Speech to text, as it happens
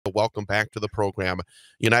Welcome back to the program,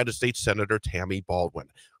 United States Senator Tammy Baldwin.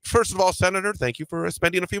 First of all, Senator, thank you for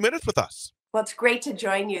spending a few minutes with us. Well, it's great to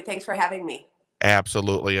join you. Thanks for having me.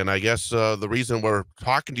 Absolutely. And I guess the reason we're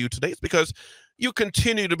talking to you today is because you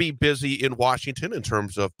continue to be busy in Washington in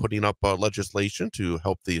terms of putting up legislation to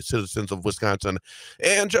help the citizens of Wisconsin.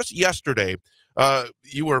 And just yesterday,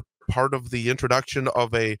 you were part of the introduction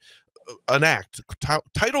of an act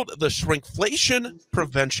titled the Shrinkflation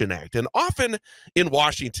Prevention Act. And often in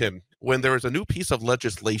Washington, when there is a new piece of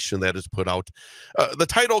legislation that is put out, the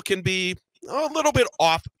title can be a little bit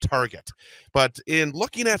off target. But in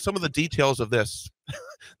looking at some of the details of this,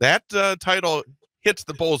 that title hits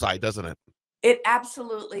the bullseye, doesn't it? It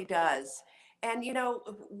absolutely does. And,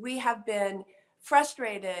 we have been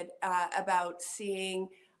frustrated about seeing,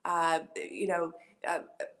 you know, uh,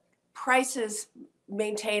 prices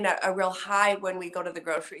maintain a real high when we go to the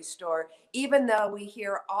grocery store, even though we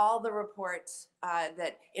hear all the reports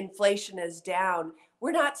that inflation is down.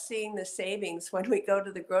 We're not seeing the savings when we go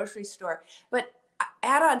to the grocery store. But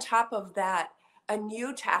add on top of that, a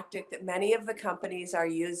new tactic that many of the companies are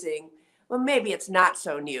using. Well, maybe it's not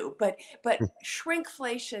so new, but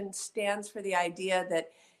shrinkflation stands for the idea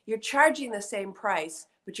that you're charging the same price,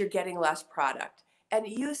 but you're getting less product. And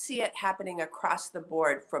you see it happening across the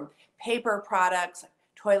board, from paper products,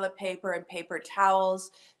 toilet paper and paper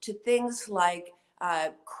towels, to things like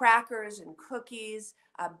crackers and cookies,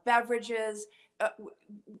 beverages.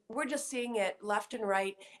 We're just seeing it left and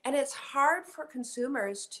right. And it's hard for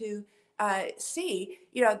consumers to see,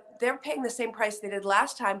 they're paying the same price they did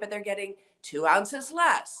last time, but they're getting 2 ounces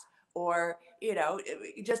less, or,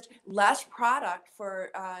 just less product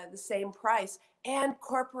for the same price. And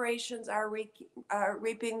corporations are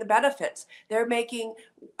reaping the benefits. They're making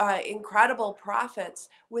incredible profits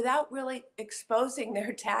without really exposing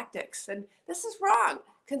their tactics. And this is wrong.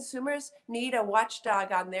 Consumers need a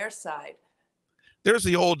watchdog on their side. There's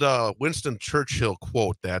the old Winston Churchill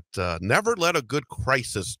quote that never let a good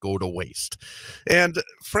crisis go to waste. And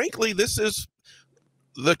frankly, this is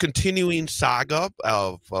the continuing saga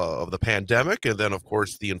of the pandemic, and then, of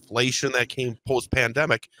course, the inflation that came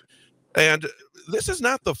post-pandemic. And this is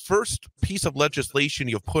not the first piece of legislation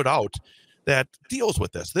you've put out that deals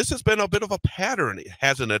with this. This has been a bit of a pattern,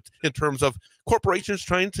 hasn't it, in terms of corporations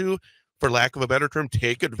trying to, for lack of a better term,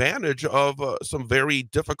 take advantage of some very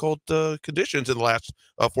difficult conditions in the last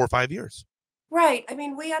 4 or 5 years. Right. I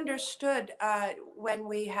mean, we understood when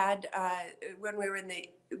we were in the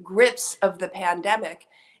grips of the pandemic,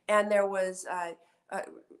 and there was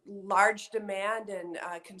large demand and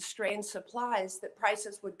constrained supplies, that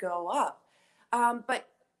prices would go up. But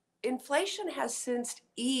inflation has since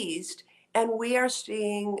eased, and we are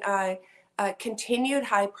seeing continued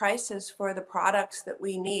high prices for the products that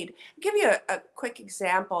we need. I'll give you a quick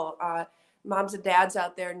example. Moms and dads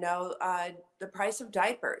out there know the price of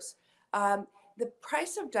diapers. The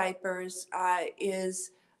price of diapers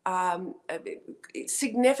is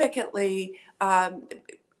significantly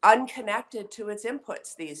unconnected to its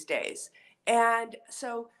inputs these days. And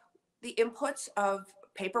so the inputs of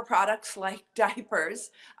paper products like diapers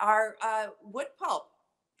are wood pulp.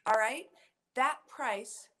 All right. That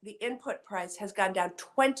price, the input price, has gone down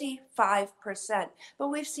 25%. But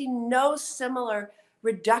we've seen no similar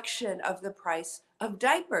reduction of the price of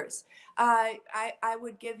diapers. I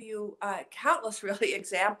would give you countless, really,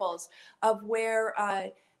 examples of where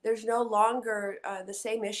there's no longer the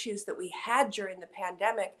same issues that we had during the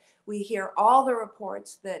pandemic. We hear all the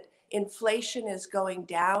reports that inflation is going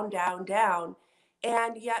down, down, down,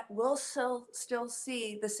 and yet we'll still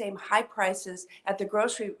see the same high prices at the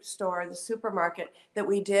grocery store, the supermarket, that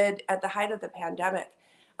we did at the height of the pandemic.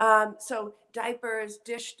 So diapers,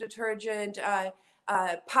 dish detergent,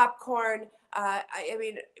 popcorn, I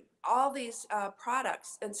mean, all these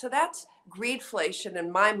products. And so that's greedflation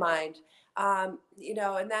in my mind. And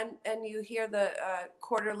you hear the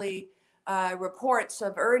quarterly reports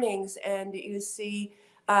of earnings, and you see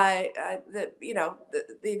the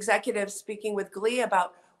executives speaking with glee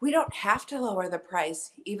about, we don't have to lower the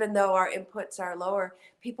price, even though our inputs are lower.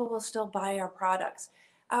 People will still buy our products.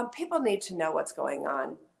 People need to know what's going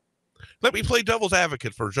on. Let me play devil's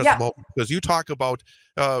advocate for just a Yeah. moment, because you talk about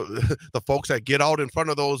the folks that get out in front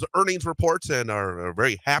of those earnings reports and are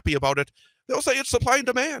very happy about it. They'll say it's supply and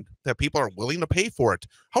demand, that people are willing to pay for it.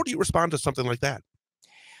 How do you respond to something like that?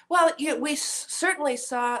 Well, we certainly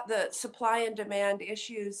saw the supply and demand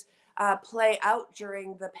issues play out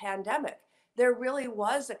during the pandemic. There really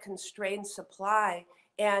was a constrained supply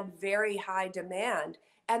and very high demand,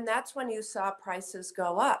 and that's when you saw prices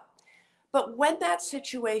go up. But when that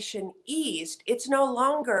situation eased, it's no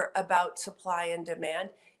longer about supply and demand.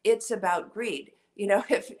 It's about greed.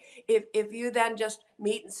 If you then just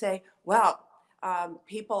meet and say, well,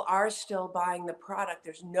 people are still buying the product,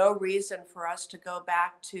 there's no reason for us to go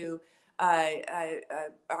back to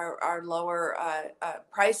our lower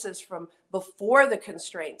prices from before the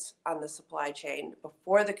constraints on the supply chain,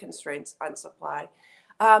 before the constraints on supply.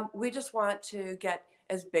 We just want to get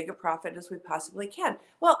as big a profit as we possibly can.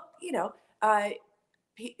 Well,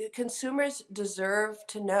 consumers deserve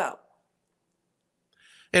to know.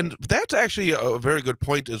 And that's actually a very good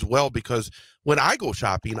point as well, because when I go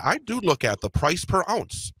shopping, I do look at the price per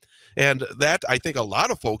ounce. And that, I think a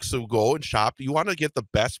lot of folks who go and shop, you want to get the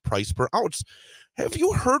best price per ounce. Have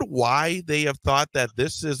you heard why they have thought that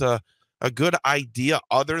this is a good idea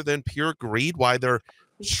other than pure greed? Why they're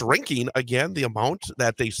shrinking, again, the amount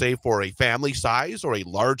that they say for a family size or a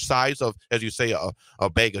large size of, as you say, a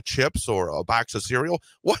bag of chips or a box of cereal?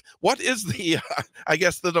 What is the, I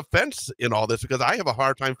guess, the defense in all this? Because I have a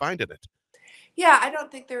hard time finding it. Yeah, I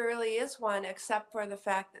don't think there really is one, except for the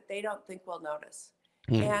fact that they don't think we'll notice.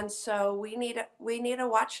 And so we need a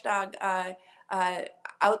watchdog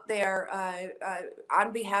out there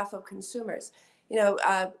on behalf of consumers.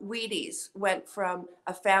 Wheaties went from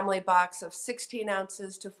a family box of 16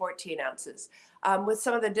 ounces to 14 ounces. With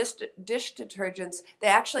some of the dish detergents, they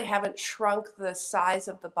actually haven't shrunk the size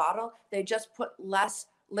of the bottle. They just put less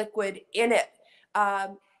liquid in it.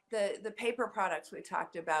 The paper products we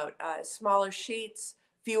talked about, smaller sheets,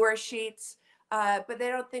 fewer sheets, but they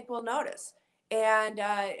don't think we'll notice. And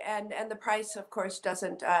the price, of course,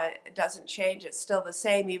 doesn't change. It's still the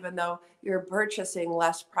same, even though you're purchasing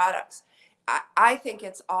less products. I think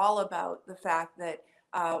it's all about the fact that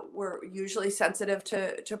we're usually sensitive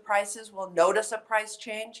to prices. We'll notice a price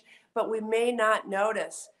change, but we may not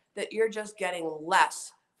notice that you're just getting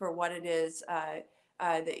less for what it is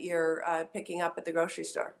that you're picking up at the grocery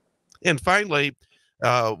store. And finally,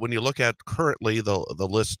 when you look at currently the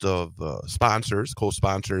list of sponsors,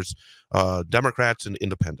 co-sponsors, Democrats and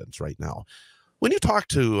independents right now, when you talk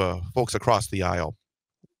to folks across the aisle,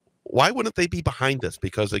 why wouldn't they be behind this?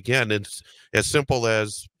 Because again, it's as simple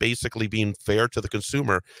as basically being fair to the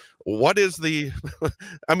consumer. What is the,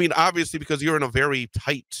 I mean, obviously, because you're in a very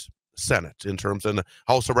tight Senate in terms, and the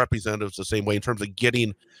House of Representatives the same way in terms of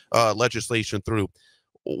getting legislation through.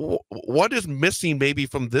 What is missing maybe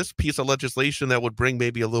from this piece of legislation that would bring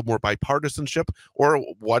maybe a little more bipartisanship, or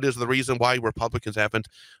what is the reason why Republicans haven't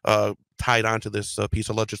tied onto this piece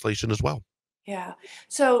of legislation as well? Yeah.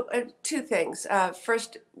 So two things.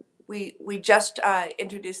 First, we just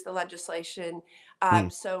introduced the legislation.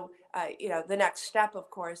 So the next step, of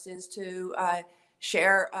course, is to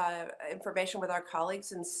share information with our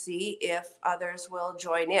colleagues and see if others will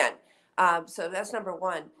join in. So that's number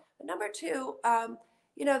one. Number two,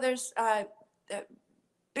 there's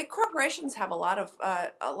big corporations have a lot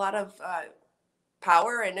of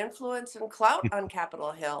power and influence and clout on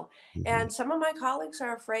Capitol Hill, and some of my colleagues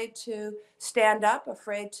are afraid to stand up,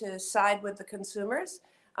 afraid to side with the consumers.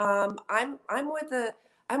 I'm with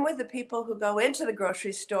the people who go into the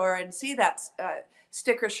grocery store and see that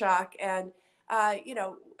sticker shock, and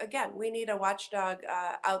again, we need a watchdog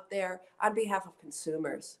out there on behalf of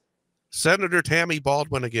consumers. Senator Tammy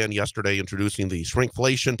Baldwin again yesterday introducing the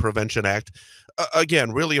Shrinkflation Prevention Act.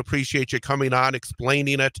 Again, really appreciate you coming on,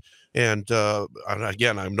 explaining it. And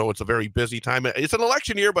again, I know it's a very busy time. It's an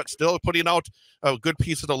election year, but still putting out a good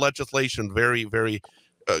piece of the legislation. Very, very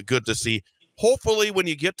good to see. Hopefully, when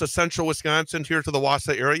you get to central Wisconsin here to the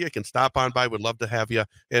Wausau area, you can stop on by. Would love to have you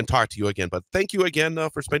and talk to you again. But thank you again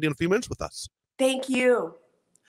for spending a few minutes with us. Thank you.